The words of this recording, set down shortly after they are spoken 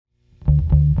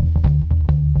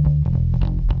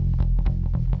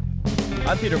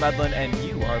I'm Peter Medlin, and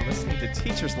you are listening to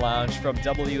Teacher's Lounge from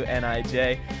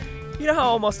WNIJ. You know how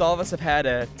almost all of us have had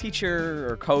a teacher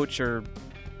or coach or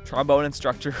trombone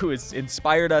instructor who has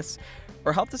inspired us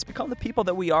or helped us become the people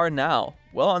that we are now?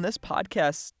 Well, on this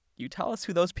podcast, you tell us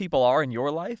who those people are in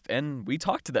your life, and we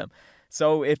talk to them.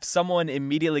 So if someone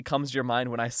immediately comes to your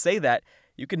mind when I say that,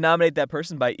 you can nominate that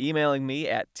person by emailing me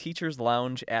at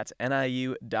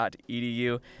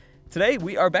teacherslounge@niu.edu. Today,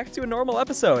 we are back to a normal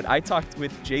episode. I talked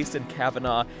with Jason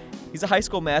Kavanaugh. He's a high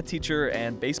school math teacher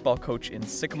and baseball coach in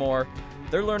Sycamore.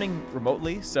 They're learning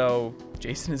remotely, so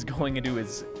Jason is going into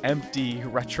his empty,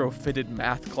 retrofitted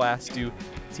math class to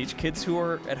teach kids who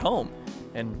are at home.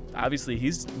 And obviously,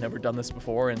 he's never done this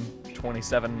before in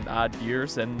 27 odd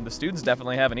years, and the students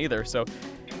definitely haven't either. So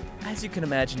as you can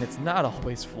imagine, it's not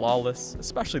always flawless,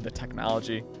 especially the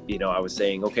technology. I was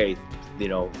saying, okay,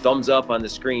 thumbs up on the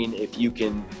screen if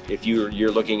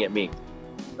you're looking at me.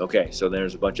 Okay, so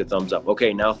there's a bunch of thumbs up.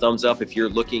 Okay, now thumbs up if you're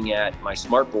looking at my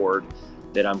smartboard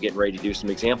that I'm getting ready to do some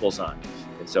examples on.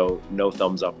 And so no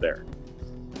thumbs up there.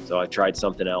 So I tried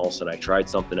something else and I tried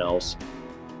something else.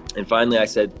 And finally I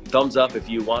said, thumbs up if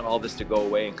you want all this to go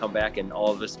away and come back and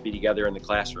all of us be together in the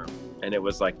classroom. And it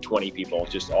was like 20 people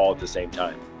just all at the same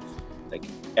time. Like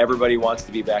everybody wants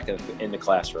to be back in the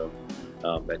classroom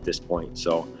at this point.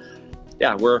 So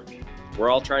yeah, we're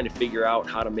all trying to figure out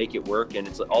how to make it work. And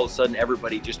it's all of a sudden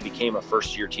everybody just became a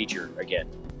first-year teacher again.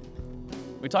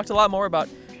 We talked a lot more about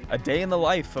a day in the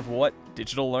life of what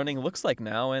digital learning looks like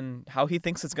now and how he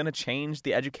thinks it's going to change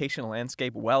the education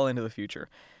landscape well into the future.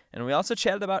 And we also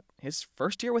chatted about his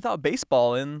first year without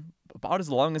baseball in about as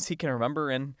long as he can remember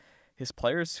and his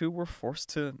players who were forced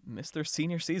to miss their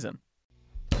senior season.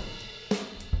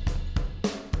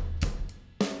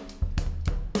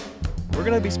 We're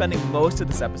going to be spending most of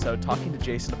this episode talking to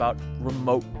Jason about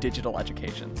remote digital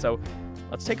education. So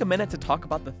let's take a minute to talk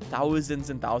about the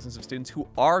thousands and thousands of students who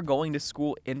are going to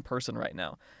school in person right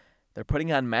now. They're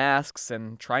putting on masks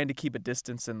and trying to keep a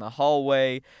distance in the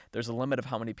hallway. There's a limit of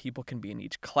how many people can be in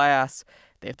each class.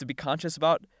 They have to be conscious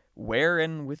about where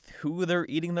and with who they're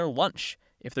eating their lunch,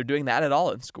 if they're doing that at all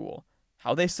in school,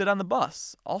 how they sit on the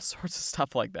bus, all sorts of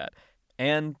stuff like that.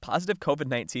 And positive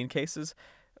COVID-19 cases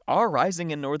are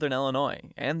rising in Northern Illinois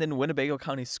and in Winnebago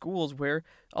County schools, where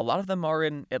a lot of them are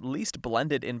in at least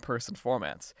blended in-person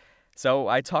formats. So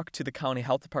I talked to the county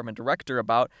health department director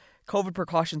about COVID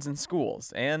precautions in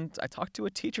schools, and I talked to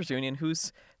a teachers union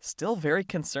who's still very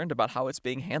concerned about how it's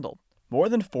being handled. More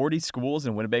than 40 schools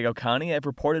in Winnebago County have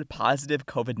reported positive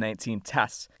COVID-19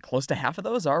 tests. Close to half of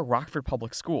those are Rockford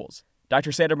Public Schools.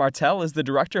 Dr. Sandra Martell is the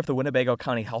director of the Winnebago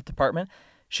County Health Department.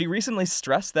 She recently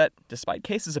stressed that despite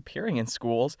cases appearing in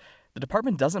schools, the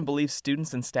department doesn't believe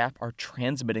students and staff are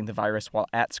transmitting the virus while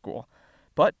at school.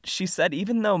 But she said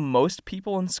even though most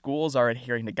people in schools are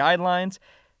adhering to guidelines,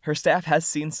 her staff has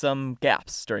seen some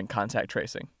gaps during contact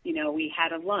tracing. We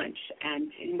had a lunch,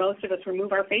 and most of us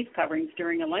remove our face coverings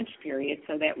during a lunch period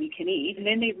so that we can eat. And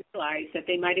then they realized that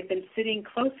they might have been sitting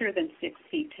closer than 6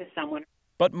 feet to someone.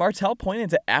 But Martell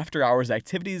pointed to after-hours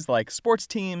activities like sports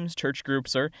teams, church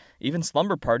groups, or even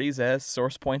slumber parties as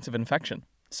source points of infection.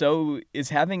 So is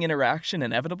having interaction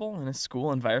inevitable in a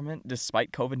school environment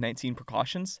despite COVID-19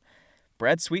 precautions?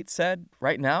 Brad Sweet said,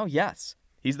 right now, yes.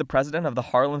 He's the president of the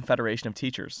Harlan Federation of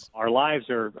Teachers. Our lives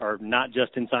are not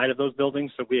just inside of those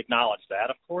buildings, so we acknowledge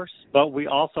that, of course. But we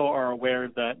also are aware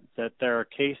that there are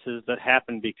cases that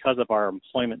happen because of our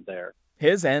employment there.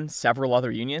 His and several other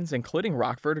unions, including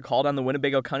Rockford, called on the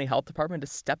Winnebago County Health Department to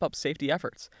step up safety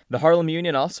efforts. The Harlem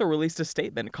Union also released a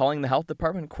statement calling the health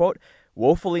department, quote,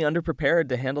 woefully underprepared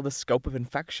to handle the scope of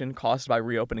infection caused by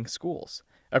reopening schools.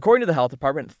 According to the health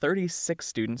department, 36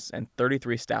 students and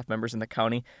 33 staff members in the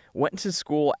county went to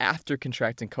school after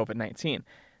contracting COVID-19.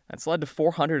 That's led to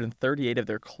 438 of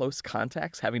their close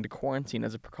contacts having to quarantine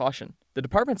as a precaution. The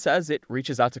department says it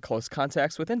reaches out to close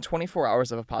contacts within 24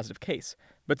 hours of a positive case.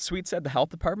 But Sweet said the health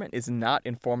department is not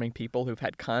informing people who've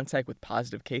had contact with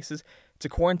positive cases to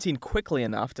quarantine quickly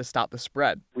enough to stop the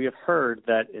spread. We have heard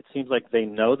that it seems like they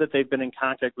know that they've been in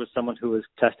contact with someone who is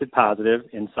tested positive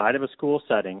inside of a school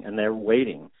setting, and they're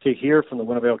waiting to hear from the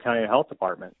Winnebago County Health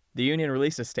Department. The union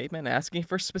released a statement asking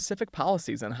for specific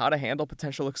policies on how to handle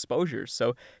potential exposures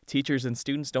so teachers and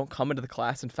students don't come into the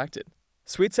class infected.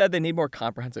 Sweet said they need more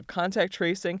comprehensive contact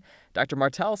tracing. Dr.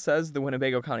 Martell says the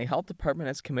Winnebago County Health Department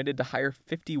has committed to hire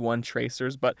 51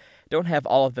 tracers, but don't have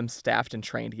all of them staffed and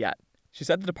trained yet. She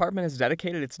said the department has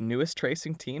dedicated its newest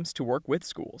tracing teams to work with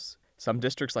schools. Some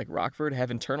districts like Rockford have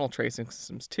internal tracing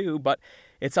systems too, but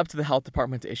it's up to the health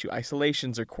department to issue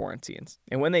isolations or quarantines.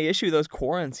 And when they issue those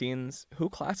quarantines, who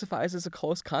classifies as a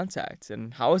close contact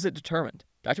and how is it determined?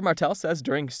 Dr. Martell says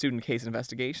during student case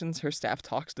investigations, her staff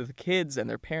talks to the kids and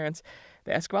their parents.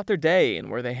 They ask about their day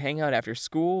and where they hang out after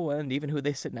school and even who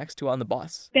they sit next to on the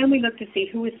bus. Then we look to see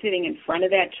who is sitting in front of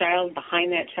that child,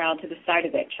 behind that child, to the side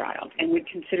of that child, and would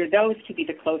consider those to be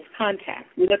the close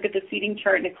contacts. We look at the seating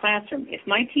chart in a classroom. If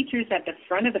my teacher's at the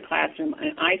front of the classroom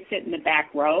and I sit in the back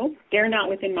row, they're not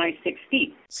within my 6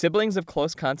 feet. Siblings of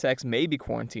close contacts may be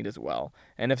quarantined as well.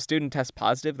 And if a student tests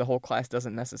positive, the whole class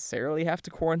doesn't necessarily have to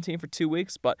quarantine for 2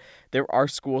 weeks, but there are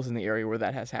schools in the area where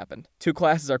that has happened. 2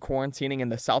 classes are quarantining in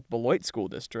the South Beloit School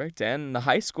District, and the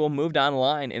high school moved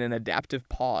online in an adaptive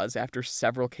pause after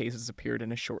several cases appeared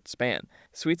in a short span.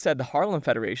 Sweet said the Harlan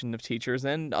Federation of Teachers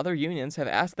and other unions have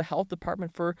asked the health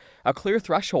department for a clear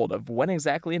threshold of when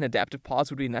exactly an adaptive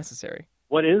pause would be necessary.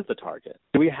 What is the target?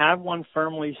 Do we have one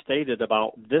firmly stated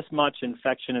about this much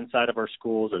infection inside of our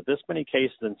schools or this many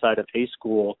cases inside of a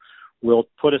school will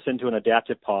put us into an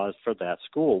adaptive pause for that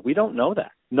school? We don't know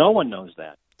that. No one knows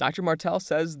that. Dr. Martell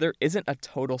says there isn't a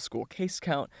total school case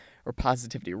count or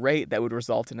positivity rate that would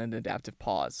result in an adaptive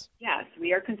pause. Yes,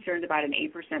 we are concerned about an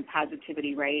 8%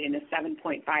 positivity rate and a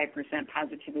 7.5%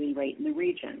 positivity rate in the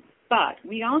region. But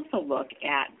we also look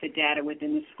at the data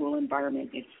within the school environment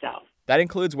itself. That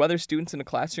includes whether students in a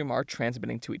classroom are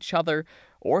transmitting to each other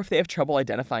or if they have trouble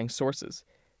identifying sources.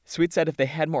 Sweet said if they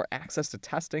had more access to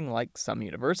testing, like some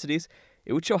universities,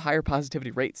 it would show higher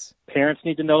positivity rates. Parents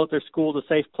need to know that their school is a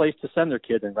safe place to send their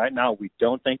kids, and right now we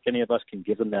don't think any of us can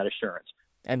give them that assurance.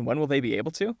 And when will they be able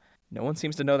to? No one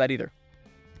seems to know that either.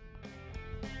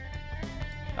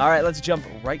 All right, let's jump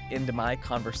right into my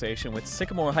conversation with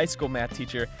Sycamore High School math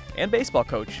teacher and baseball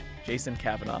coach, Jason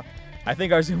Kavanaugh. I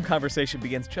think our Zoom conversation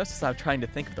begins just as I'm trying to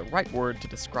think of the right word to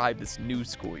describe this new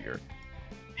school year.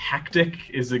 Hectic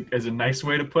is a nice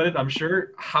way to put it, I'm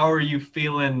sure. How are you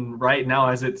feeling right now?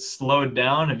 Has it slowed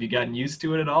down? Have you gotten used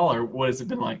to it at all, or what has it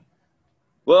been like?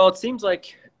 Well, it seems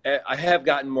like I have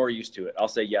gotten more used to it. I'll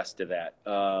say yes to that.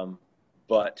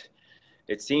 But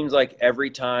it seems like every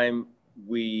time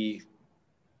we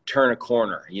turn a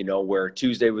corner, where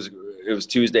it was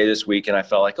Tuesday this week, and I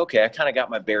felt like, okay, I kind of got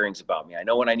my bearings about me. I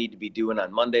know what I need to be doing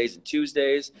on Mondays and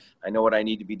Tuesdays. I know what I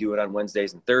need to be doing on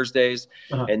Wednesdays and Thursdays.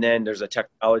 Uh-huh. And then there's a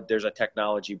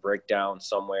technology breakdown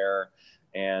somewhere,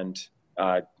 and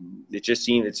it just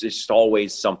seems it's just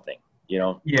always something,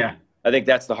 Yeah. I think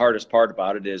that's the hardest part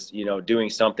about it is, doing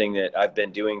something that I've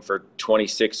been doing for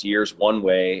 26 years one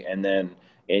way, and then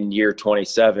in year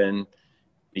 27,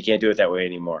 you can't do it that way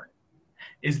anymore.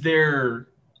 Is there,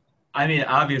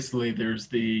 obviously there's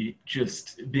the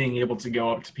just being able to go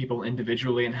up to people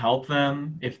individually and help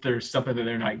them if there's something that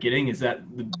they're not getting. Is that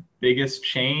the biggest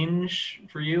change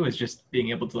for you, is just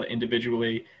being able to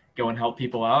individually go and help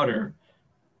people out? Or?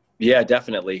 Yeah,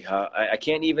 definitely. I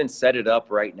can't even set it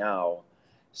up right now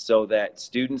so that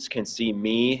students can see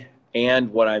me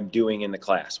and what I'm doing in the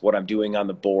class, what I'm doing on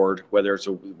the board, whether it's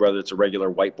a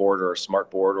regular whiteboard or a smart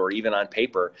board or even on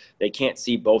paper. They can't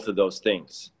see both of those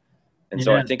things. And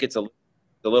so I think it's a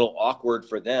little awkward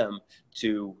for them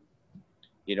to,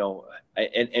 and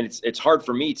it's hard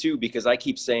for me too, because I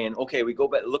keep saying, okay, we go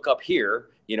back, look up here,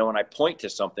 and I point to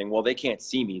something. Well, they can't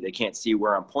see me. They can't see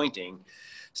where I'm pointing.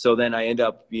 So then I end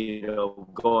up,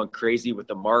 going crazy with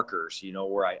the markers,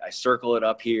 where I circle it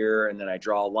up here and then I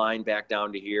draw a line back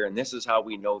down to here. And this is how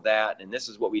we know that. And this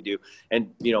is what we do. And,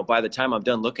 by the time I'm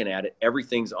done looking at it,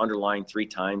 everything's underlined 3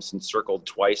 times and circled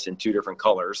twice in 2 different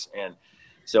colors. And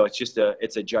so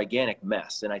it's a gigantic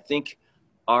mess. And I think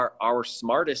our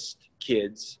smartest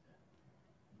kids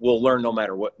will learn no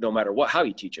matter what, how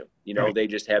you teach them. Right. They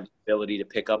just have the ability to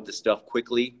pick up the stuff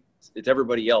quickly. It's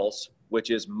everybody else,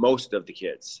 which is most of the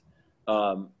kids,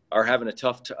 are having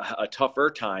a tougher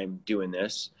time doing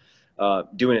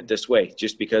it this way,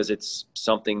 just because it's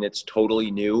something that's totally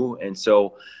new. And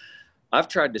so I've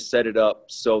tried to set it up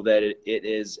so that it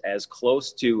is as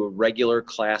close to a regular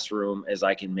classroom as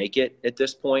I can make it at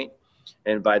this point.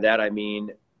 And by that, I mean,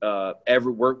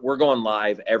 we're going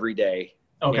live every day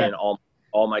in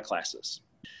all my classes.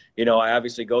 I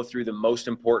obviously go through the most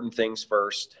important things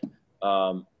first.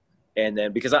 And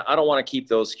then, because I don't want to keep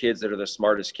those kids that are the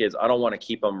smartest kids, I don't want to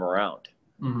keep them around.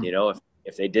 Mm-hmm.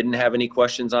 If they didn't have any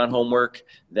questions on homework,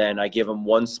 then I give them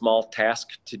one small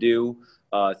task to do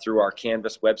through our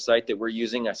Canvas website that we're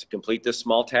using. I said, complete this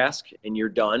small task and you're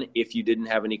done. If you didn't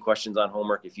have any questions on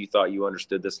homework, if you thought you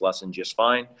understood this lesson just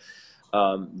fine,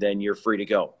 then you're free to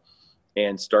go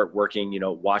and start working,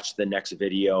 watch the next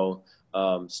video,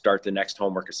 start the next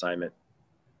homework assignment.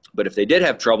 But if they did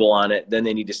have trouble on it, then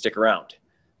they need to stick around.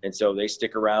 And so they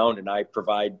stick around and I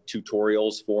provide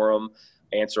tutorials for them,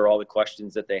 answer all the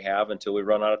questions that they have until we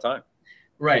run out of time.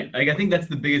 Right. I think that's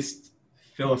the biggest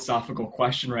philosophical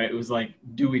question, right? It was like,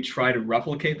 do we try to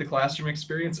replicate the classroom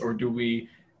experience, or do we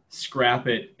scrap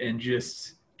it and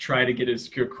just try to get as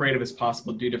creative as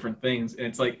possible, do different things? And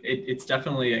it's like, it's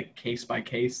definitely a case by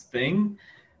case thing,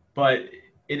 but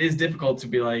it is difficult to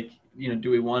be like,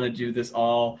 do we want to do this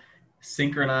all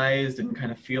synchronized and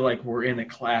kind of feel like we're in a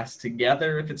class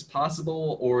together if it's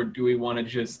possible, or do we want to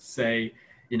just say,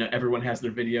 everyone has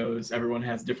their videos, everyone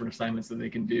has different assignments that they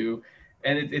can do,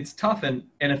 and it's tough. And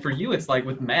for you, it's like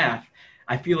with math,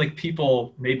 I feel like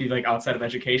people maybe like outside of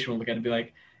education will look at it and be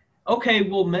like, okay,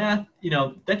 well, math,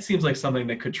 that seems like something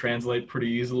that could translate pretty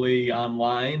easily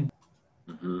online.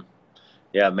 Mm-hmm.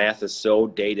 Yeah, math is so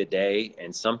day to day,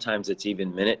 and sometimes it's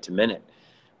even minute to minute,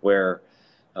 where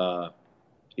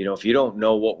if you don't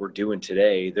know what we're doing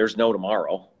today, there's no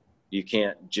tomorrow. You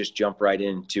can't just jump right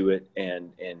into it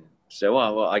and say,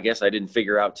 well, I guess I didn't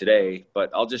figure out today,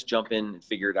 but I'll just jump in and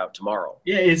figure it out tomorrow.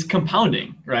 Yeah, it's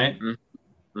compounding, right?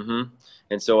 Mm-hmm.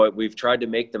 And so we've tried to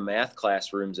make the math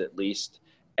classrooms at least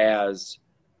as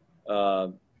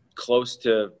close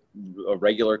to a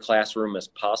regular classroom as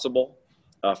possible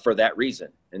for that reason.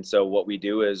 And so what we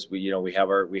do is we have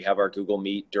our Google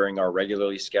Meet during our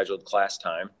regularly scheduled class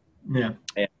time. Yeah.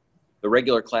 And the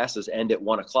regular classes end at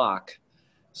 1:00.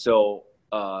 So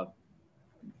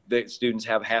the students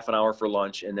have half an hour for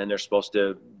lunch, and then they're supposed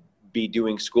to be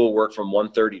doing schoolwork from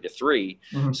 1:30 to 3.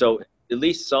 Mm-hmm. So at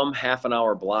least some half an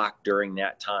hour block during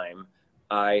that time,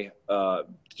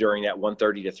 during that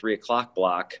 1:30 to 3 o'clock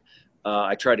block,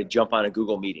 I try to jump on a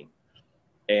Google meeting,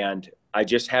 and I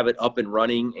just have it up and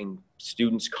running, and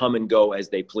students come and go as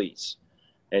they please.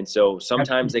 And so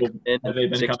sometimes they come in. Have they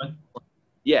been coming?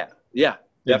 Yeah,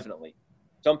 definitely.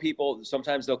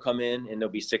 Sometimes they'll come in and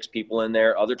there'll be 6 people in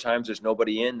there. Other times there's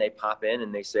nobody in. They pop in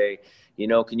and they say,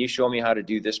 can you show me how to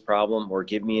do this problem, or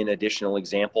give me an additional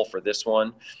example for this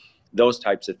one? Those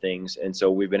types of things. And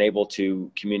so we've been able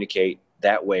to communicate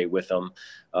that way with them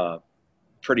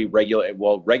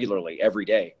regularly every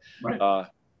day. Right.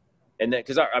 And then,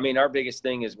 because our biggest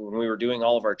thing is when we were doing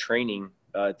all of our training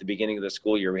at the beginning of the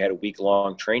school year, we had a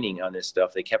week-long training on this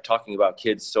stuff. They kept talking about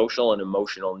kids' social and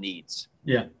emotional needs.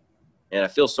 Yeah. And I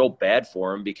feel so bad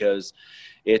for them because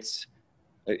it's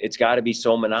got to be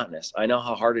so monotonous. I know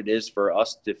how hard it is for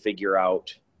us to figure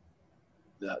out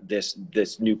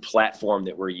this new platform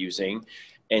that we're using.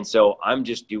 And so I'm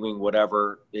just doing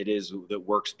whatever it is that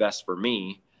works best for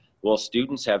me. Well,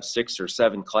 students have 6 or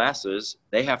 7 classes.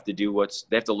 They have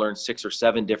to learn 6 or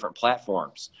 7 different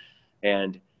platforms.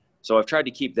 And so I've tried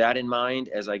to keep that in mind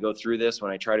as I go through this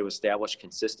when I try to establish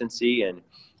consistency. And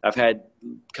I've had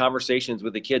conversations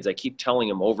with the kids. I keep telling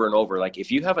them over and over, like,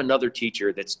 if you have another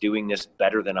teacher that's doing this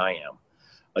better than I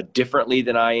am, differently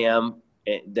than I am,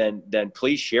 then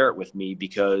please share it with me,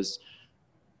 because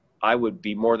I would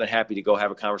be more than happy to go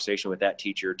have a conversation with that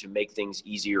teacher to make things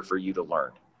easier for you to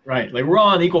learn. Right. Like, we're all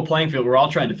on equal playing field. We're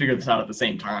all trying to figure this out at the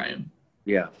same time.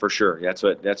 Yeah, for sure. That's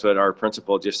what our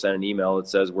principal just sent an email that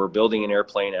says we're building an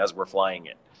airplane as we're flying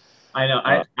it. I know.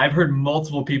 I've heard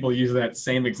multiple people use that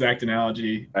same exact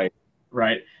analogy.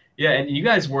 Right. Yeah. And you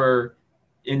guys were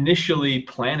initially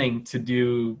planning to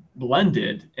do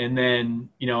blended. And then,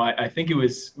 I think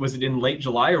was it in late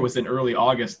July or was it in early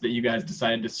August that you guys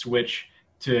decided to switch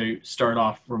to start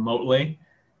off remotely?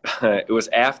 It was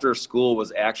after school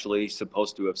was actually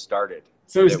supposed to have started.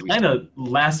 So it was kind of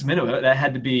last minute. That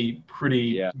had to be pretty.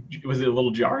 Yeah. Was it a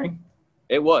little jarring?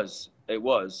 It was.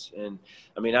 And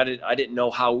I didn't know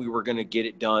how we were going to get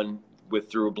it done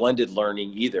through blended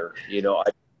learning either. I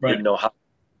didn't know how it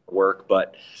would work,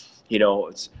 but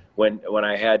it's when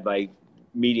I had my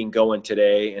meeting going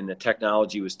today and the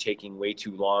technology was taking way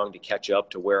too long to catch up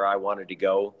to where I wanted to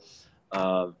go.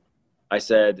 I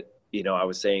said, I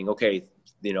was saying, okay,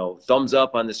 thumbs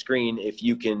up on the screen if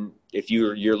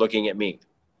you're looking at me.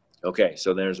 Okay,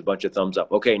 so there's a bunch of thumbs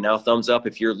up. Okay, now thumbs up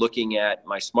if you're looking at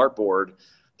my smartboard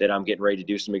that I'm getting ready to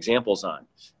do some examples on.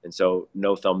 And so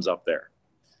no thumbs up there.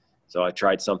 So I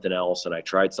tried something else and I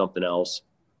tried something else.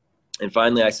 And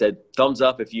finally I said, thumbs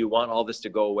up if you want all this to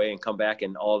go away and come back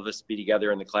and all of us be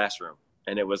together in the classroom.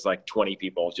 And it was like 20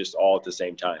 people just all at the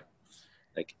same time.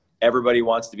 Like, everybody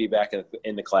wants to be back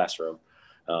in the classroom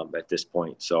at this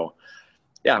point. So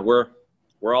yeah, we're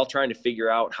all trying to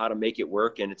figure out how to make it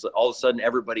work. And it's all of a sudden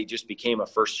everybody just became a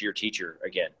first-year teacher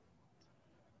again.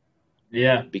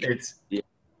 Yeah. Because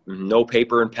no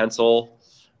paper and pencil.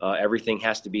 Everything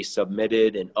has to be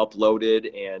submitted and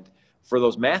uploaded. And for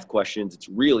those math questions, it's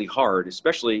really hard,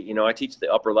 especially, I teach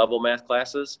the upper level math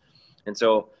classes. And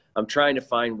so I'm trying to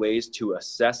find ways to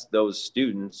assess those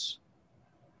students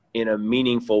in a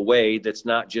meaningful way that's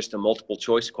not just a multiple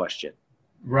choice question.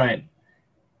 Right.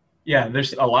 Yeah,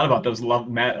 there's a lot about those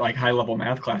math, like high level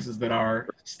math classes that are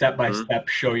step by Mhm. step,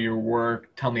 show your work,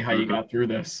 tell me how you Mhm. got through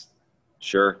this.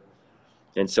 Sure.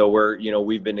 And so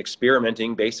we've been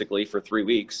experimenting basically for 3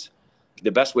 weeks.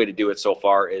 The best way to do it so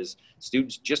far is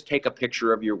students just take a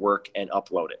picture of your work and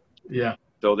upload it. Yeah.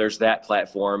 So there's that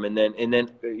platform. And then,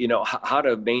 how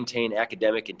to maintain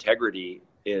academic integrity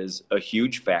is a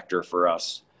huge factor for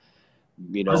us, I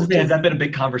was gonna say, has to, that been a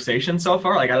big conversation so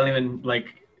far? Like, I don't even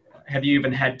have you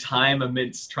even had time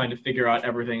amidst trying to figure out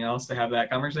everything else to have that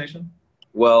conversation?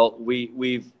 well,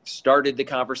 we've started the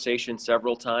conversation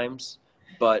several times,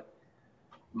 but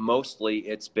mostly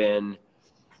it's been,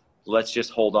 let's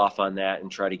just hold off on that and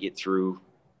try to get through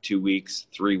 2 weeks,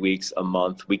 3 weeks, a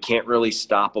month. We can't really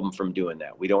stop them from doing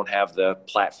that. We don't have the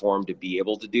platform to be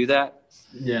able to do that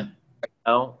Yeah.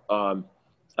 now.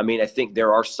 I think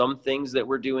there are some things that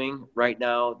we're doing right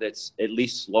now that's at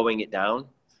least slowing it down.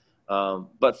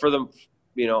 But for them,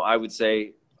 I would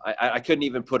say I couldn't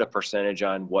even put a percentage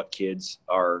on what kids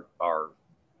are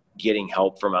getting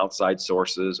help from outside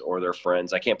sources or their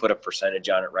friends. I can't put a percentage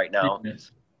on it right now.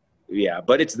 Yes. Yeah,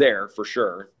 but it's there for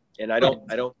sure. And I Right.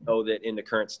 don't know that in the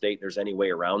current state there's any way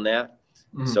around that.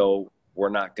 Mhm. So we're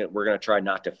going to try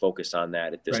not to focus on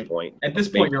that at this Right. point. At this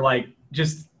point, you're like,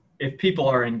 just if people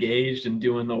are engaged and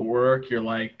doing the work, you're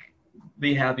like,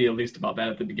 be happy at least about that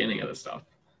at the beginning of the stuff.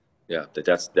 Yeah,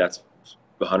 that's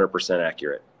 100%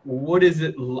 accurate. What is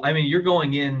it? I mean, you're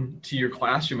going into your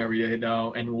classroom every day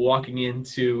now and walking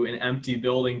into an empty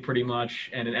building pretty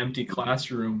much and an empty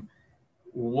classroom.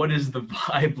 What is the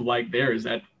vibe like there? Is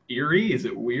that eerie? Is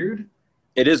it weird?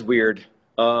 It is weird.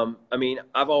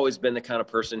 I've always been the kind of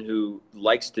person who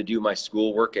likes to do my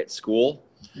schoolwork at school.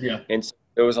 Yeah. And so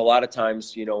there was a lot of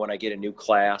times, when I get a new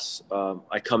class,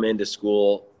 I come into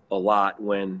school a lot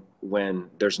when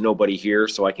there's nobody here,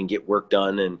 so I can get work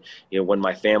done. And, when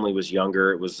my family was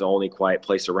younger, it was the only quiet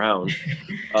place around.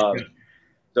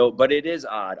 But it is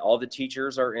odd. All the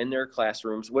teachers are in their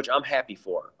classrooms, which I'm happy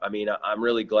for. I'm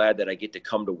really glad that I get to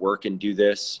come to work and do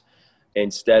this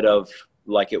instead of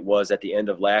like it was at the end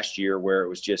of last year where it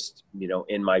was just,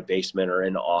 in my basement or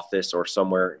in the office or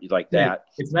somewhere like that.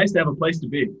 It's nice to have a place to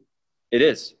be. It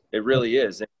is. It really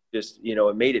is. And just,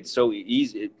 it made it so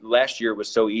easy. Last year was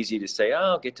so easy to say,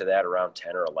 I'll get to that around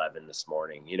 10 or 11 this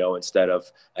morning, instead of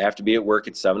I have to be at work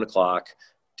at 7:00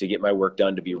 to get my work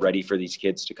done, to be ready for these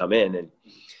kids to come in.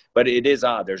 But it is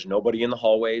odd. There's nobody in the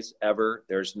hallways ever.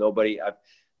 There's nobody.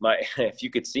 If you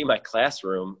could see my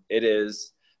classroom, it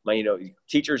is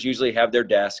teachers usually have their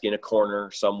desk in a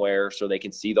corner somewhere so they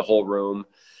can see the whole room.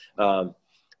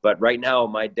 But right now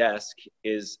my desk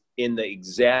is in the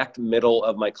exact middle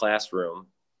of my classroom,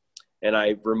 and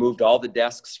I removed all the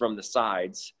desks from the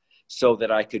sides so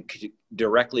that I could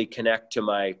directly connect to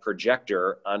my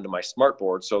projector onto my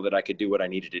smartboard so that I could do what I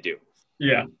needed to do.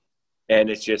 Yeah. And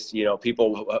it's just,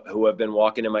 people who have been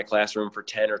walking in my classroom for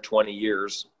 10 or 20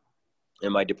 years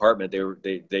in my department,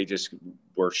 they just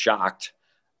were shocked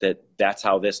that that's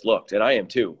how this looked. And I am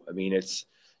too. It's,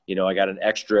 I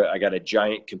got a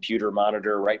giant computer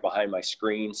monitor right behind my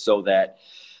screen so that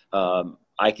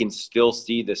I can still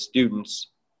see the students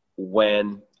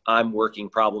when I'm working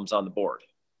problems on the board.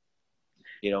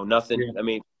 Nothing.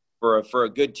 Yeah. For a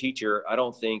good teacher, I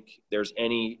don't think there's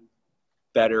any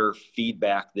better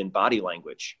feedback than body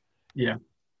language. Yeah.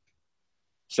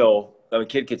 So a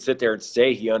kid could sit there and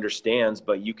say he understands,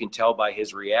 but you can tell by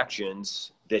his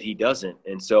reactions that he doesn't.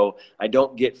 And so I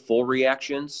don't get full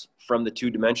reactions from the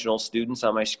two-dimensional students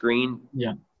on my screen.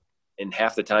 Yeah. And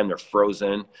half the time they're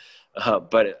frozen.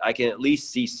 But I can at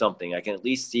least see something. I can at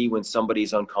least see when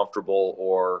somebody's uncomfortable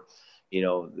or,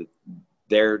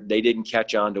 they didn't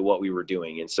catch on to what we were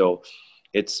doing. And so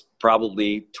it's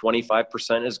probably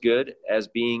 25% as good as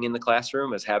being in the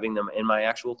classroom as having them in my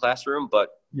actual classroom.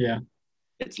 But yeah,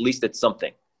 at least it's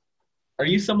something. Are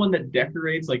you someone that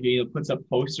decorates, puts up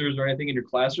posters or anything in your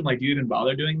classroom? Do you even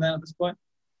bother doing that at this point?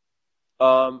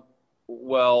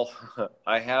 Well,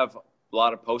 I have a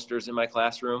lot of posters in my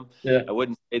classroom. Yeah. I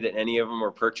wouldn't say that any of them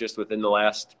were purchased within the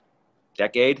last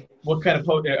decade. What kind of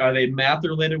are they math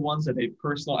related ones? Are they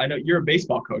personal? I know you're a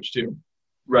baseball coach too.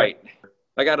 Right.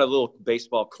 I got a little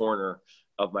baseball corner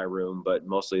of my room, but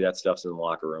mostly that stuff's in the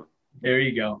locker room. There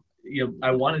you go.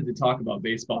 I wanted to talk about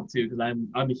baseball too, because I'm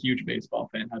a huge baseball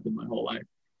fan. I've been my whole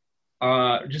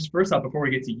life. Just first off, before we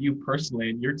get to you personally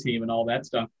and your team and all that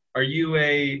stuff, are you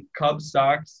a Cubs,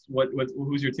 Sox?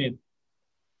 Who's your team?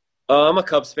 I'm a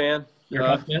Cubs fan. You're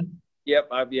a Cubs fan?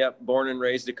 Yep. Born and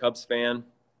raised a Cubs fan.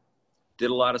 Did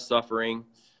a lot of suffering.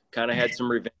 Kind of had some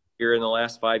revenge here in the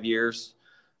last 5 years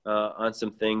on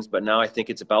some things, but now I think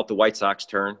it's about the White Sox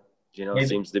turn. It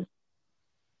seems to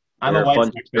I'm They're a White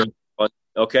fun. Sox fan.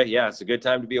 Okay, yeah, it's a good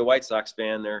time to be a White Sox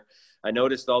fan. There, I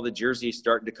noticed all the jerseys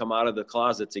starting to come out of the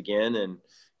closets again, and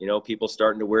people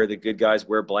starting to wear, the good guys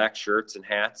wear black shirts and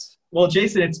hats. Well,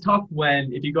 Jason, it's tough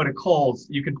when, if you go to Kohl's,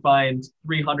 you can find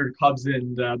 300 Cubs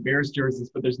and Bears jerseys,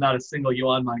 but there's not a single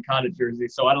Yoan Moncada jersey.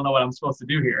 So I don't know what I'm supposed to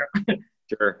do here.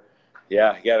 Sure.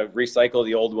 Yeah, you got to recycle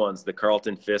the old ones, the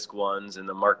Carlton Fisk ones and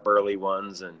the Mark Burley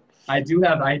ones. And I do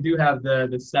have the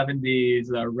 70s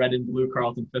red and blue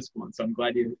Carlton Fisk one. So I'm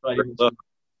glad you mentioned that.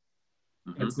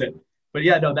 That's it. But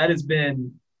yeah, no, that has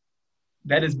been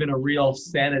a real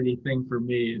sanity thing for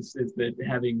me is that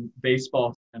having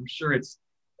baseball, I'm sure it's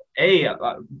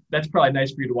that's probably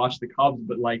nice for you to watch the Cubs,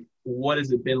 but like, what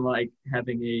has it been like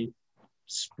having a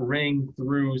spring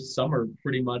through summer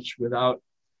pretty much without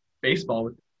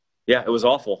baseball? Yeah, it was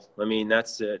awful. I mean,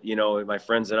 that's it.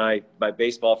 My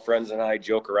baseball friends and I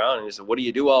joke around and they said, "What do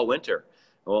you do all winter?"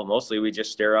 Well, mostly we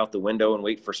just stare out the window and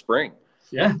wait for spring.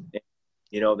 Yeah.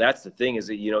 And, that's the thing is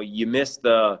that, you miss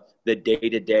the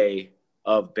day-to-day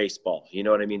of baseball. You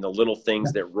know what I mean? The little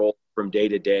things that roll from day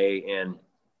to day. And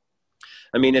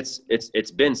I mean, it's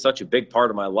been such a big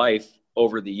part of my life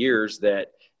over the years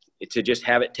that to just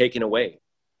have it taken away,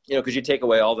 because you take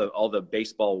away all the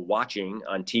baseball watching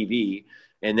on TV,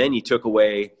 and then you took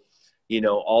away,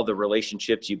 all the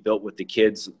relationships you built with the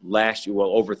kids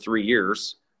over 3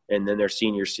 years, and then their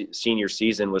senior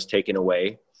season was taken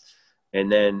away. And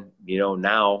then,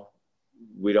 now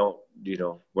we don't,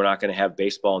 we're not going to have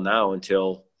baseball now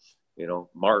until,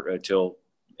 until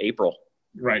April.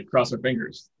 Right. Cross our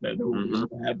fingers that we'll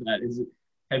have that.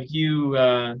 Have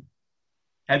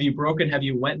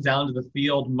you went down to the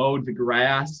field, mowed the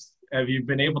grass? Have you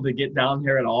been able to get down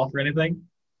here at all for anything?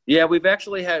 Yeah, we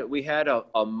had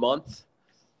a month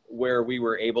where we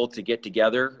were able to get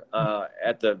together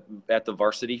at the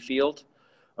varsity field.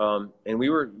 And we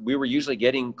were usually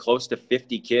getting close to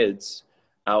 50 kids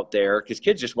out there because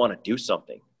kids just want to do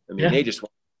something. I mean, They just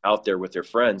want to be out there with their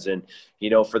friends. And,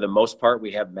 for the most part,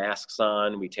 we have masks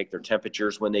on. We take their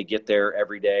temperatures when they get there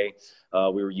every day.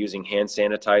 We were using hand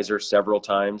sanitizer several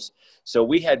times. So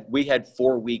we had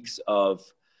 4 weeks of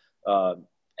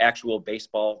actual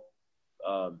baseball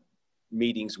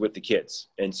meetings with the kids.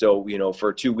 And so,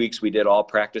 for 2 weeks, we did all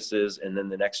practices. And then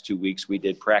the next 2 weeks, we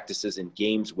did practices and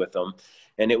games with them.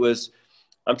 And it was,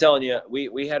 I'm telling you,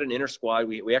 we had an inter squad.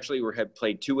 We actually had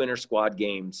played 2 inter squad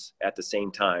games at the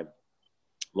same time,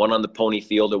 one on the pony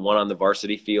field and one on the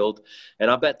varsity field.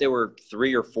 And I bet there were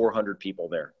 300 or 400 people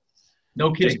there.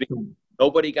 No kidding.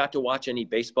 Nobody got to watch any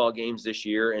baseball games this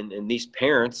year. And these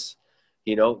parents,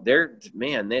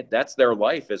 that's their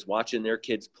life, is watching their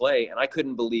kids play. And I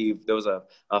couldn't believe there was a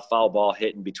foul ball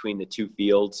hit in between the 2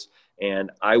 fields.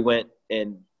 And I went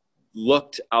and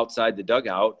looked outside the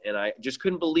dugout, and I just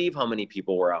couldn't believe how many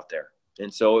people were out there.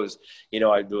 And so it was,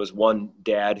 there was one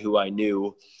dad who I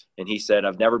knew, and he said,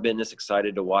 "I've never been this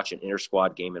excited to watch an inter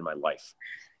squad game in my life."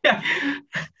 Yeah.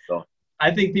 So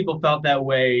I think people felt that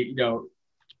way,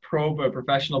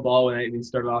 professional ball when they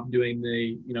started off doing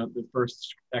the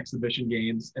first exhibition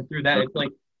games. And through that, it's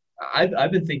like,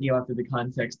 I've been thinking about the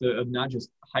context of not just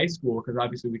high school, because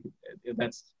obviously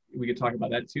we could talk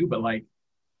about that too, but like,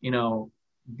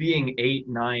 being 8,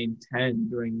 9, 10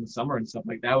 during the summer and stuff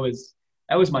like that was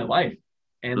my life.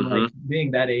 And like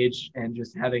being that age and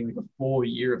just having like a full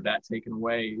year of that taken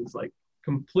away is like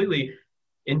completely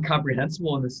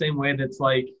incomprehensible, in the same way that's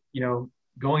like,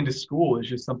 going to school is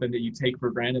just something that you take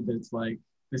for granted, that it's like,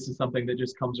 this is something that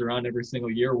just comes around every single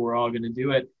year. We're all going to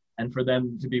do it. And for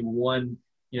them to be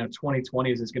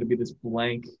 2020 is just going to be this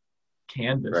blank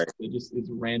canvas that just is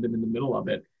random in the middle of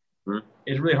it.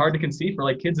 It's really hard to conceive for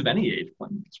like kids of any age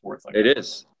playing sports like that. It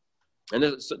is. And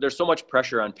there's so much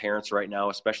pressure on parents right now,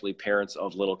 especially parents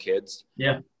of little kids.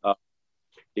 Yeah.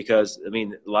 Because I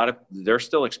mean, they're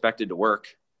still expected to work.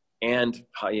 And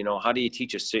how do you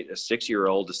teach a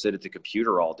 6-year-old to sit at the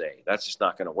computer all day? That's just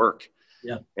not going to work.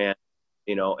 Yeah. And,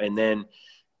 and then,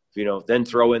 then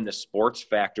throw in the sports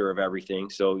factor of everything.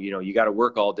 So, you got to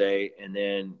work all day. And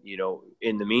then,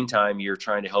 in the meantime, you're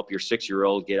trying to help your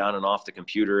 6-year-old get on and off the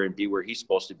computer and be where he's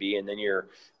supposed to be. And then you're,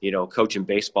 coaching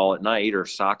baseball at night or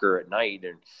soccer at night.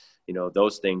 And,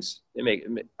 those things,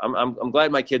 I'm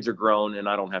glad my kids are grown and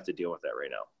I don't have to deal with that right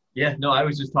now. Yeah, no, I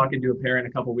was just talking to a parent a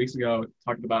couple of weeks ago,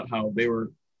 talking about how they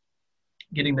were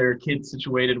getting their kids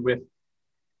situated with,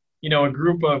 a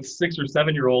group of 6 or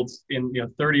 7-year-olds in,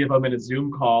 30 of them in a Zoom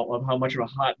call, of how much of a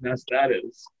hot mess that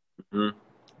is. Mm-hmm.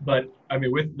 But I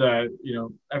mean, with the,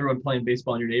 everyone playing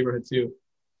baseball in your neighborhood too,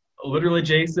 literally,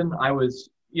 Jason, I was,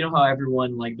 how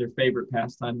everyone, like, their favorite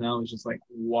pastime now is just like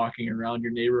walking around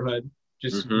your neighborhood,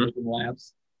 just making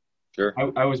laps. Sure.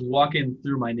 I was walking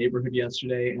through my neighborhood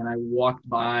yesterday, and I walked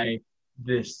by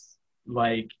this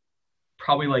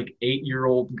probably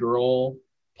 8-year-old girl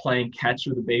playing catch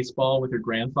with a baseball with her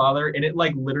grandfather, and it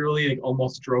literally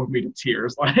almost drove me to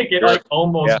tears. It Sure.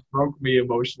 almost Yeah. broke me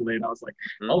emotionally, and I was like,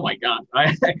 Mhm. oh my God.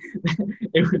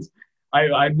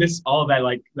 I miss all of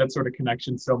that, that sort of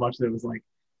connection so much, that it was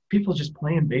people just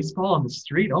playing baseball on the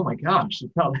street. Oh my gosh.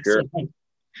 It felt Sure. so nice.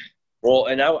 Well,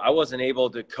 and I wasn't able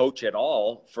to coach at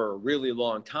all for a really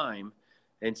long time.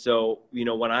 And so,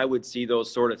 when I would see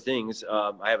those sort of things,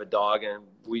 I have a dog and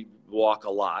we walk a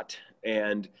lot.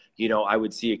 And, I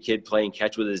would see a kid playing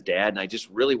catch with his dad. And I just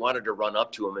really wanted to run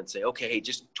up to him and say, okay, hey,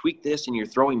 just tweak this in your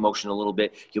throwing motion a little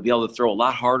bit. You'll be able to throw a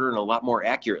lot harder and a lot more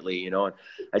accurately, And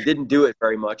I didn't do it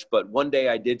very much. But one day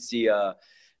I did see, there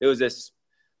was this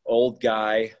old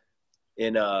guy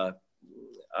in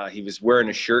he was wearing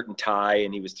a shirt and tie,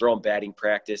 and he was throwing batting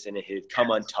practice, and it had come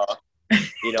untucked,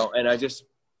 and I just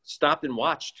stopped and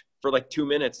watched for 2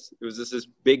 minutes. It was this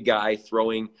big guy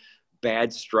throwing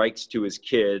bad strikes to his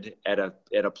kid at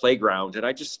a playground, and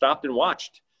I just stopped and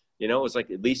watched. It was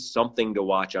at least something to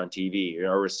watch on TV,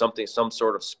 or some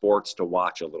sort of sports to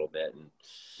watch a little bit. And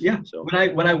yeah. So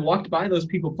When I walked by those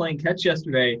people playing catch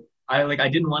yesterday, I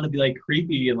didn't want to be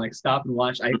creepy and stop and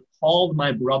watch. I called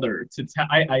my brother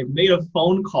I made a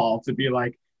phone call to be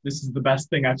this is the best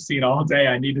thing I've seen all day.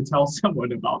 I need to tell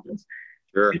someone about this.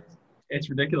 sure. It's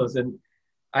ridiculous. And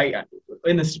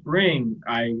in the spring,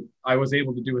 I was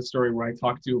able to do a story where I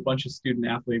talked to a bunch of student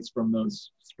athletes from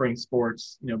those spring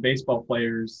sports, baseball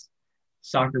players,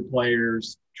 soccer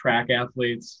players, track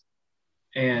athletes,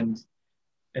 and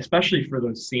especially for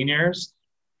those seniors.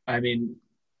 I mean,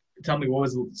 tell me, what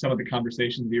was some of the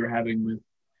conversations you were having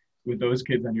with those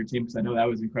kids on your team? Because I know that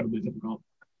was incredibly difficult.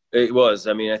 It was.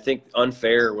 I mean, I think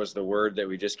unfair was the word that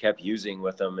we just kept using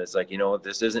with them. It's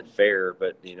this isn't fair,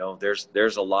 but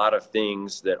there's a lot of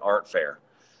things that aren't fair,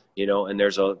 and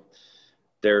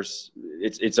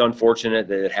it's unfortunate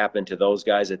that it happened to those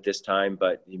guys at this time,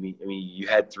 but I mean, you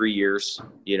had 3 years,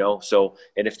 so,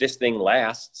 and if this thing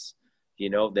lasts,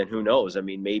 then who knows? I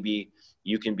mean, maybe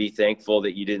you can be thankful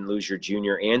that you didn't lose your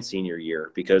junior and senior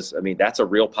year, because I mean, that's a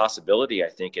real possibility. I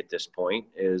think at this point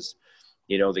is,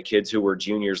 the kids who were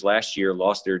juniors last year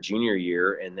lost their junior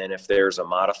year. And then if there's a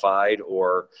modified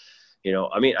or,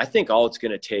 I mean, I think all it's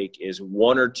going to take is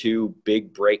 1 or 2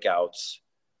 big breakouts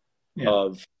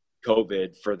of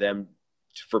COVID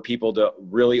for people to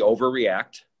really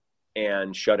overreact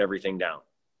and shut everything down.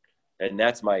 And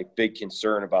that's my big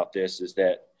concern about this, is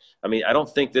that, I mean, I don't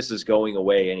think this is going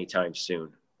away anytime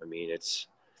soon. I mean,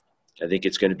 I think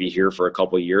it's going to be here for a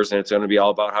couple of years, and it's going to be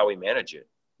all about how we manage it.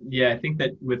 Yeah, I think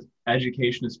that with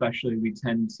education especially, we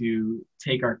tend to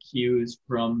take our cues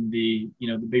from the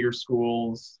bigger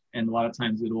schools, and a lot of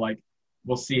times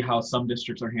we'll see how some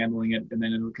districts are handling it, and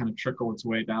then it'll kind of trickle its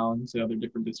way down to other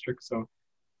different districts. So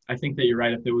I think that you're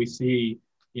right. If we see,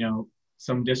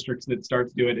 some districts that start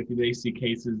to do it, if they see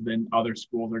cases, then other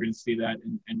schools are going to see that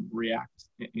and react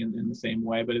in the same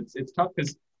way. But it's tough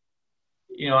because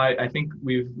I think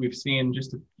we've seen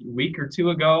just a week or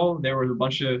 2 ago, there was a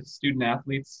bunch of student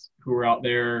athletes who were out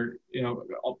there,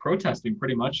 all protesting,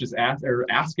 pretty much just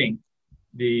asking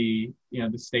the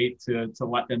state to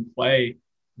let them play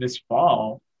this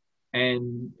fall.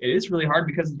 And it is really hard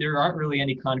because there aren't really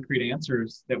any concrete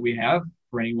answers that we have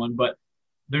for anyone, but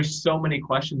there's so many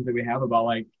questions that we have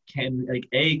about can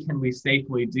we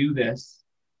safely do this?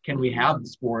 Can we have the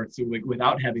sports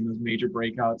without having those major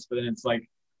breakouts? But then it's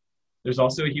there's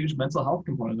also a huge mental health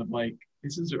component of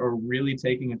this is really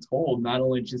taking a toll, not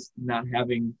only just not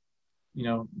having,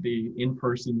 the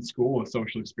in-person school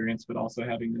social experience, but also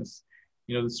having this,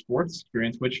 the sports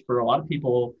experience, which for a lot of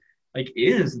people,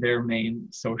 is their main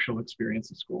social experience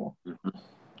of school. Mm-hmm.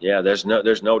 Yeah, there's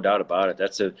no doubt about it.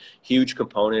 That's a huge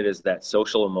component, is that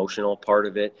social emotional part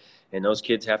of it. And those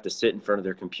kids have to sit in front of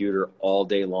their computer all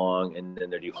day long, and then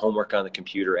they do homework on the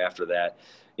computer after that.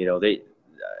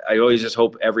 I always just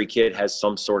hope every kid has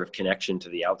some sort of connection to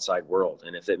the outside world.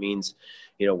 And if it means,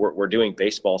 we're doing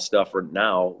baseball stuff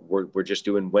now, we're just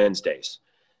doing Wednesdays,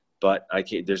 but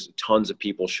there's tons of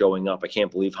people showing up. I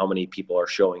can't believe how many people are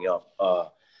showing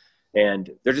up.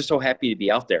 And they're just so happy to be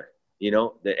out there,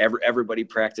 that everybody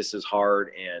practices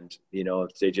hard, and,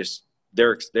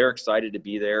 they're excited to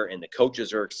be there, and the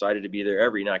coaches are excited to be there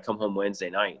every night. I come home Wednesday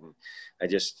night, and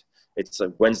it's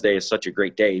Wednesday is such a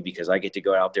great day because I get to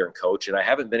go out there and coach. And I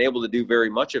haven't been able to do very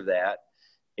much of that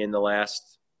in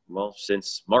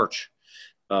since March.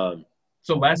 So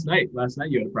last night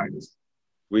you had a practice.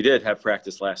 We did have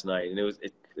practice last night, and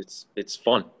it's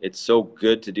fun. It's so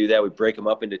good to do that. We break them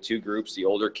up into 2 groups, the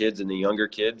older kids and the younger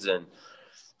kids. And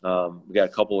We got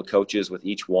a couple of coaches with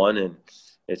each one, and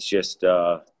it's just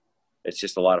a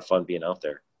lot of fun being out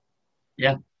there.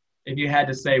 Yeah. If you had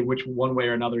to say which one way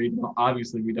or another, even though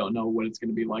obviously we don't know what it's going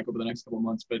to be like over the next couple of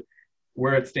months, but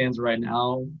where it stands right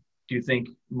now, do you think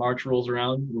March rolls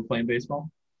around, we're playing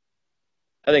baseball?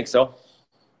 I think so.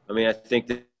 I mean, I think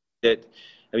that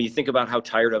you think about how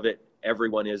tired of it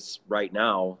everyone is right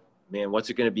now. Man, what's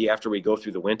it going to be after we go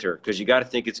through the winter? Because you got to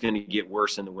think it's going to get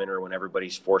worse in the winter when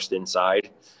everybody's forced inside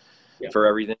for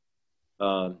everything.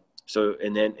 So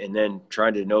and then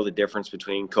trying to know the difference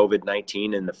between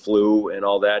COVID-19 and the flu and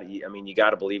all that. I mean, you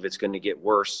got to believe it's going to get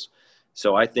worse.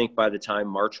 So I think by the time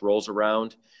March rolls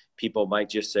around, people might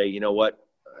just say, you know what,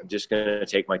 I'm just going to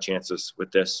take my chances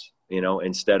with this,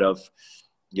 instead of,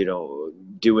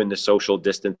 doing the social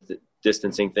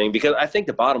distancing thing. Because I think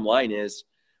the bottom line is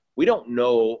we don't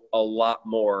know a lot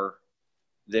more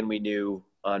than we knew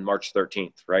on March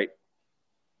 13th, right?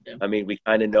 Yeah. I mean, we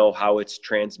kind of know how it's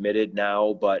transmitted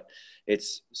now, but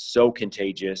it's so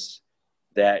contagious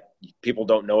that people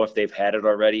don't know if they've had it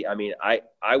already. I mean, I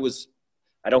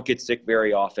don't get sick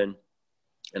very often,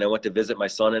 and I went to visit my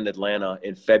son in Atlanta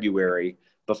in February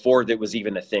before that was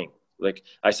even a thing. Like,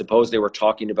 I suppose they were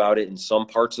talking about it in some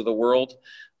parts of the world,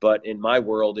 but in my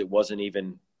world, it wasn't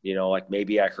even, like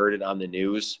maybe I heard it on the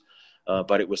news,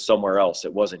 but it was somewhere else.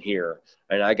 It wasn't here.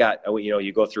 And I got,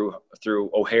 you go through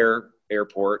O'Hare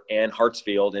Airport and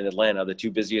Hartsfield in Atlanta, the two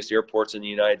busiest airports in the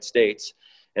United States.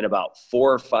 And about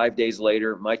 4 or 5 days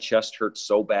later, my chest hurt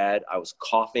so bad. I was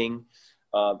coughing.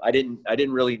 I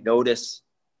didn't really notice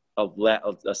a lack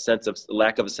of a sense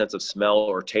of smell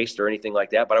or taste or anything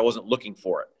like that, but I wasn't looking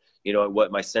for it.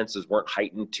 What my senses weren't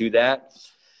heightened to that.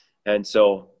 And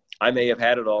so I may have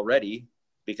had it already,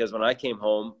 because when I came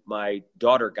home, my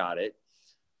daughter got it.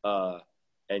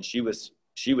 And she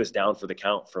was down for the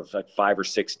count for like 5 or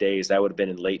 6 days. That would have been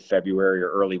in late February or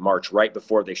early March, right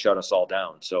before they shut us all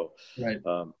down. So right.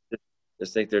 I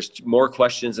think there's more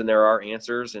questions than there are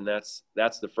answers. And that's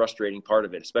the frustrating part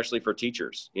of it, especially for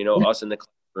teachers, us in the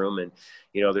classroom. And,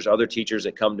 there's other teachers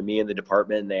that come to me in the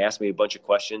department and they ask me a bunch of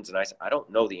questions. And I say, I don't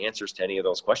know the answers to any of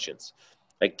those questions.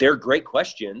 Like, they're great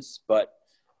questions, but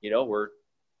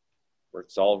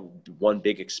it's all one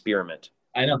big experiment.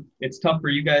 I know it's tough for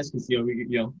you guys because,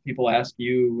 people ask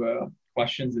you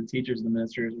questions, and teachers and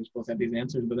administrators are supposed to have these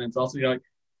answers, but then it's also,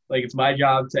 like it's my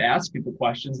job to ask people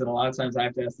questions. And a lot of times I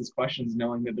have to ask these questions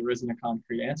knowing that there isn't a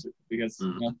concrete answer, because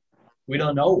we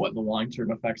don't know what the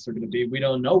long-term effects are going to be. We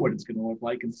don't know what it's going to look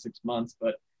like in 6 months.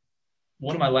 But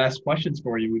one of my last questions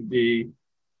for you would be,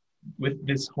 with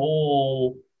this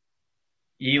whole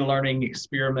e-learning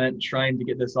experiment, trying to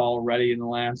get this all ready in the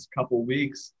last couple of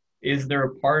weeks, is there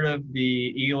a part of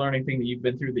the e-learning thing that you've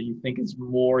been through that you think is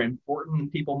more important than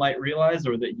people might realize,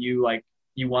 or that you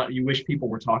wish people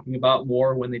were talking about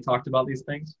more when they talked about these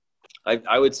things?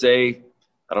 I would say,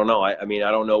 I don't know. I mean,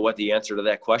 I don't know what the answer to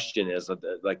that question is.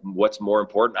 Like, what's more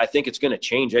important? I think it's going to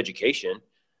change education.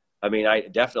 I mean, I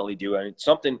definitely do. I mean,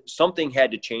 something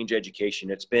had to change education.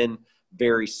 It's been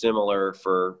very similar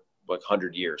for like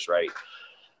 100 years, right?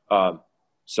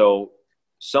 So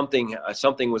something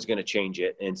was going to change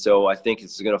it. And so I think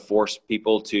it's going to force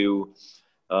people to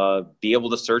be able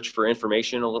to search for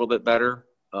information a little bit better.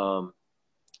 And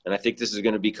I think this is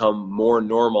going to become more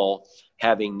normal,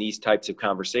 having these types of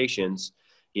conversations,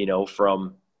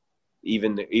 from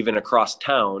even across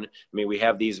town. I mean, we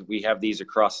have these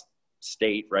across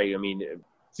state, right? I mean,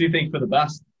 so you think for the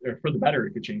best or for the better,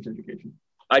 it could change education?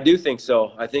 I do think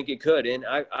so. I think it could. And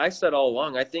I said all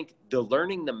along, I think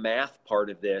learning the math part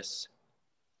of this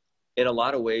in a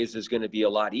lot of ways is going to be a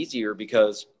lot easier,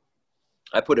 because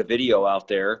I put a video out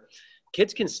there.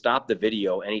 Kids can stop the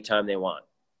video anytime they want.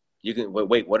 You can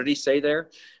wait, what did he say there?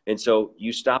 And so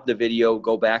you stop the video,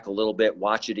 go back a little bit,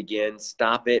 watch it again,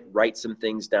 stop it, write some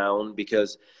things down,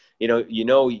 because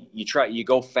you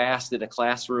go fast in a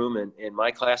classroom, and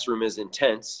my classroom is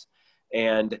intense.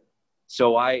 And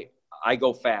so I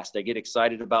go fast. I get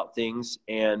excited about things.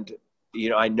 And,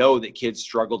 I know that kids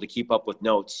struggle to keep up with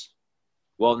notes.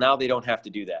 Well, now they don't have to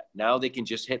do that. Now they can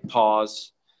just hit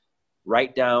pause,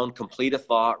 write down, complete a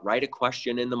thought, write a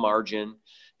question in the margin.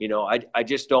 I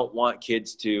just don't want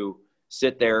kids to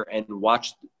sit there and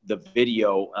watch the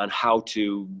video on how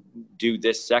to do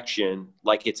this section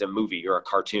like it's a movie or a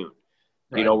cartoon,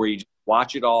 right? Where you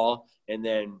watch it all and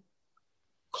then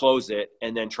close it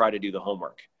and then try to do the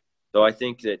homework. So I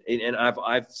think that, and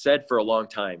I've said for a long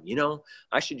time,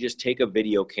 I should just take a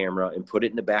video camera and put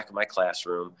it in the back of my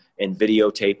classroom and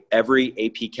videotape every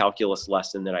AP calculus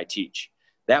lesson that I teach.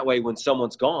 That way, when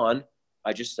someone's gone,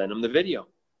 I just send them the video,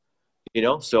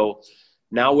 so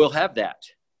now we'll have that.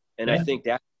 And I think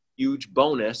that's a huge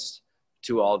bonus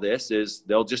to all this is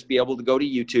they'll just be able to go to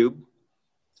YouTube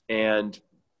and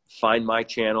find my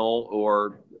channel,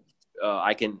 or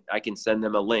I can send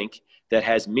them a link that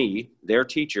has me, their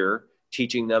teacher,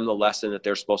 teaching them the lesson that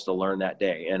they're supposed to learn that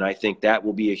day. And I think that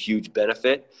will be a huge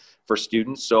benefit for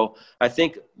students. So I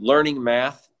think learning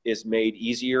math is made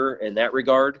easier in that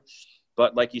regard.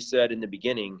 But like you said in the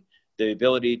beginning, the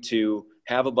ability to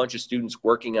have a bunch of students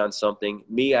working on something,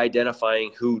 me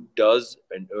identifying who does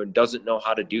and doesn't know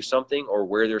how to do something or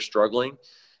where they're struggling.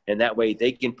 And that way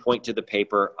they can point to the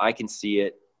paper, I can see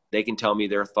it, they can tell me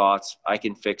their thoughts, I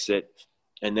can fix it,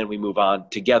 and then we move on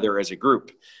together as a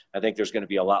group. I think there's going to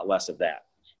be a lot less of that.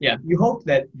 Yeah, you hope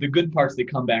that the good parts that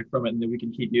come back from it and that we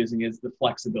can keep using is the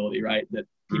flexibility, right? That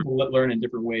people learn in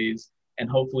different ways, and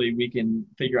hopefully we can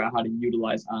figure out how to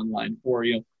utilize online for,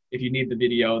 if you need the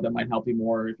video, that might help you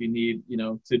more. If you need,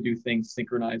 to do things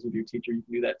synchronized with your teacher, you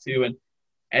can do that too.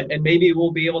 And maybe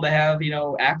we'll be able to have,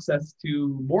 access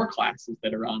to more classes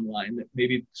that are online that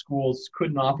maybe schools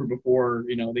couldn't offer before,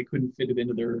 they couldn't fit it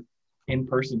into their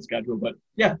in-person schedule. But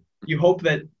yeah, you hope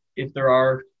that if there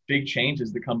are big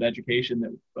changes that come to education,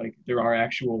 that like there are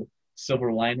actual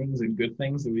silver linings and good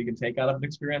things that we can take out of an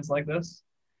experience like this.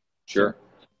 Sure.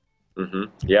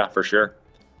 Yeah, for sure.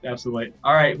 Absolutely.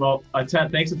 All right. Well,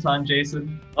 thanks a ton,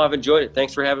 Jason. Oh, I've enjoyed it.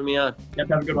 Thanks for having me on. Yep.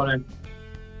 Have a good one, man.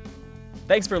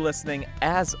 Thanks for listening,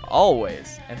 as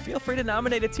always, and feel free to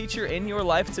nominate a teacher in your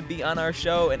life to be on our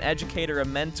show, an educator, a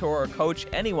mentor, or coach,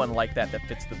 anyone like that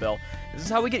fits the bill. This is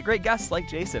how we get great guests like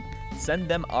Jason. Send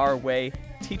them our way,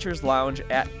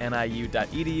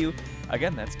 teacherslounge@niu.edu.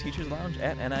 Again, that's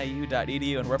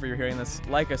teacherslounge@niu.edu, and wherever you're hearing this,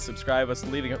 like us, subscribe,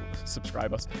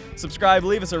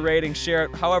 leave us a rating, share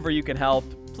it, however you can help.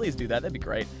 Please do that, that'd be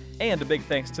great. And a big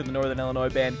thanks to the Northern Illinois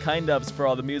band Kind Ofs for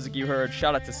all the music you heard.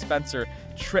 Shout out to Spencer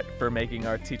Tritt for making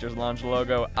our Teachers Lounge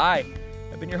logo. I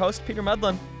have been your host, Peter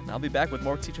Medlin, and I'll be back with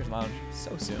more Teachers Lounge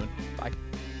so soon. Bye.